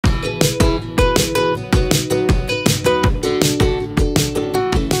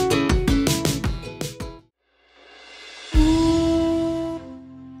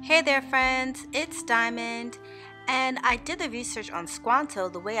there, friends, it's Diamond, and I did the research on Squanto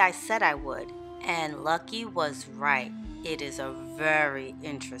the way I said I would, and Lucky was right. It is a very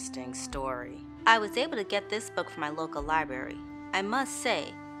interesting story. I was able to get this book from my local library. I must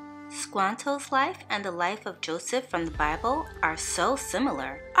say, Squanto's life and the life of Joseph from the Bible are so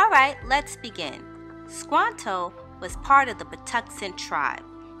similar. Alright, let's begin. Squanto was part of the Patuxent tribe.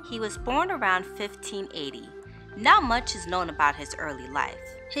 He was born around 1580. Not much is known about his early life.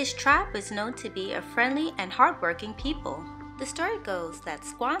 His tribe was known to be a friendly and hardworking people. The story goes that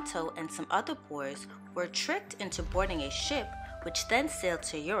Squanto and some other boys were tricked into boarding a ship which then sailed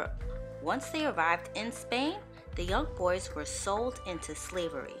to Europe. Once they arrived in Spain, the young boys were sold into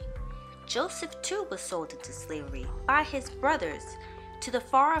slavery. Joseph too was sold into slavery by his brothers to the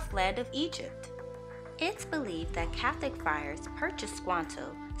far-off land of Egypt. It's believed that Catholic friars purchased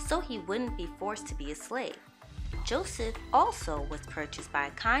Squanto so he wouldn't be forced to be a slave. Joseph also was purchased by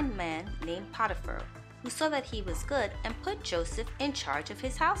a kind man named Potiphar, who saw that he was good and put Joseph in charge of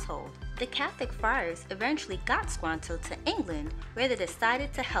his household. The Catholic friars eventually got Squanto to England, where they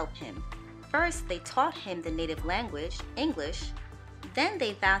decided to help him. First, they taught him the native language, English. Then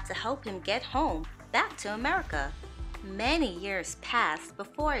they vowed to help him get home, back to America. Many years passed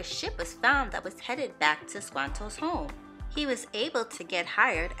before a ship was found that was headed back to Squanto's home. He was able to get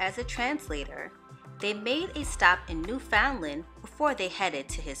hired as a translator. They made a stop in Newfoundland before they headed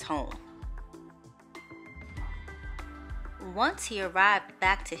to his home. Once he arrived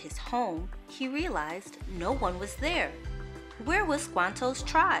back to his home, he realized no one was there. Where was Squanto's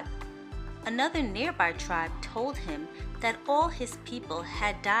tribe? Another nearby tribe told him that all his people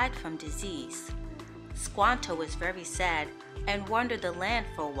had died from disease. Squanto was very sad and wandered the land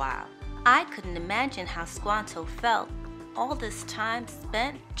for a while. I couldn't imagine how Squanto felt. All this time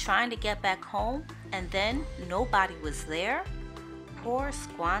spent trying to get back home, and then nobody was there? Poor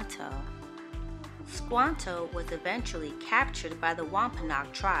Squanto. Squanto was eventually captured by the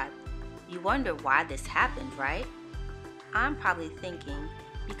Wampanoag tribe. You wonder why this happened, right? I'm probably thinking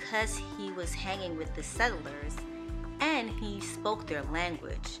because he was hanging with the settlers and he spoke their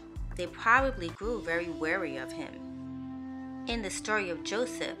language. They probably grew very wary of him. In the story of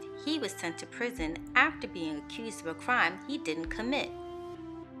Joseph, he was sent to prison after being accused of a crime he didn't commit.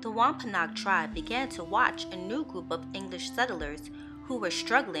 The Wampanoag tribe began to watch a new group of English settlers who were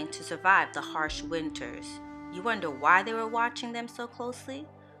struggling to survive the harsh winters. You wonder why they were watching them so closely?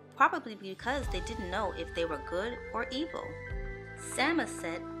 Probably because they didn't know if they were good or evil.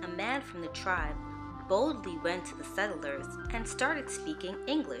 Samoset, a man from the tribe, boldly went to the settlers and started speaking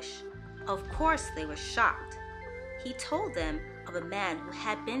English. Of course, they were shocked. He told them of a man who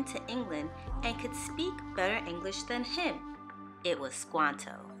had been to England and could speak better English than him. It was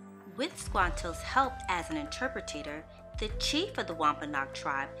Squanto. With Squanto's help as an interpreter, the chief of the Wampanoag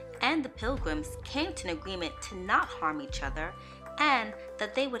tribe and the pilgrims came to an agreement to not harm each other and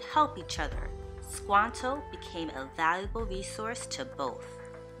that they would help each other. Squanto became a valuable resource to both.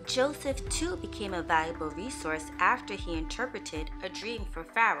 Joseph too became a valuable resource after he interpreted a dream for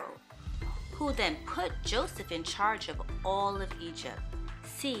Pharaoh, who then put Joseph in charge of all of Egypt.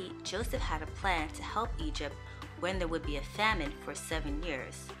 See, Joseph had a plan to help Egypt when there would be a famine for 7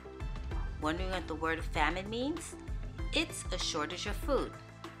 years. Wondering what the word famine means? It's a shortage of food.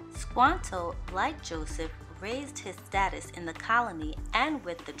 Squanto, like Joseph, raised his status in the colony and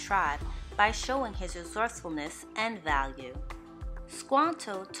with the tribe by showing his resourcefulness and value.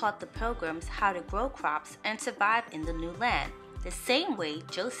 Squanto taught the pilgrims how to grow crops and survive in the new land, the same way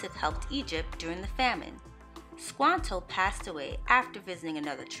Joseph helped Egypt during the famine. Squanto passed away after visiting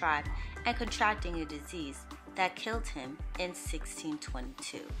another tribe and contracting a disease that killed him in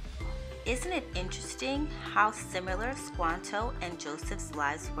 1622. Isn't it interesting how similar Squanto and Joseph's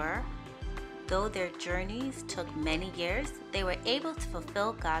lives were? Though their journeys took many years, they were able to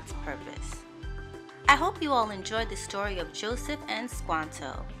fulfill God's purpose. I hope you all enjoyed the story of Joseph and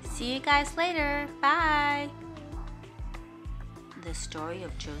Squanto. See you guys later. Bye! The story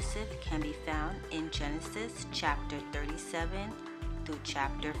of Joseph can be found in Genesis chapter 37 through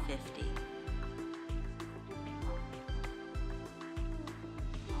chapter 50.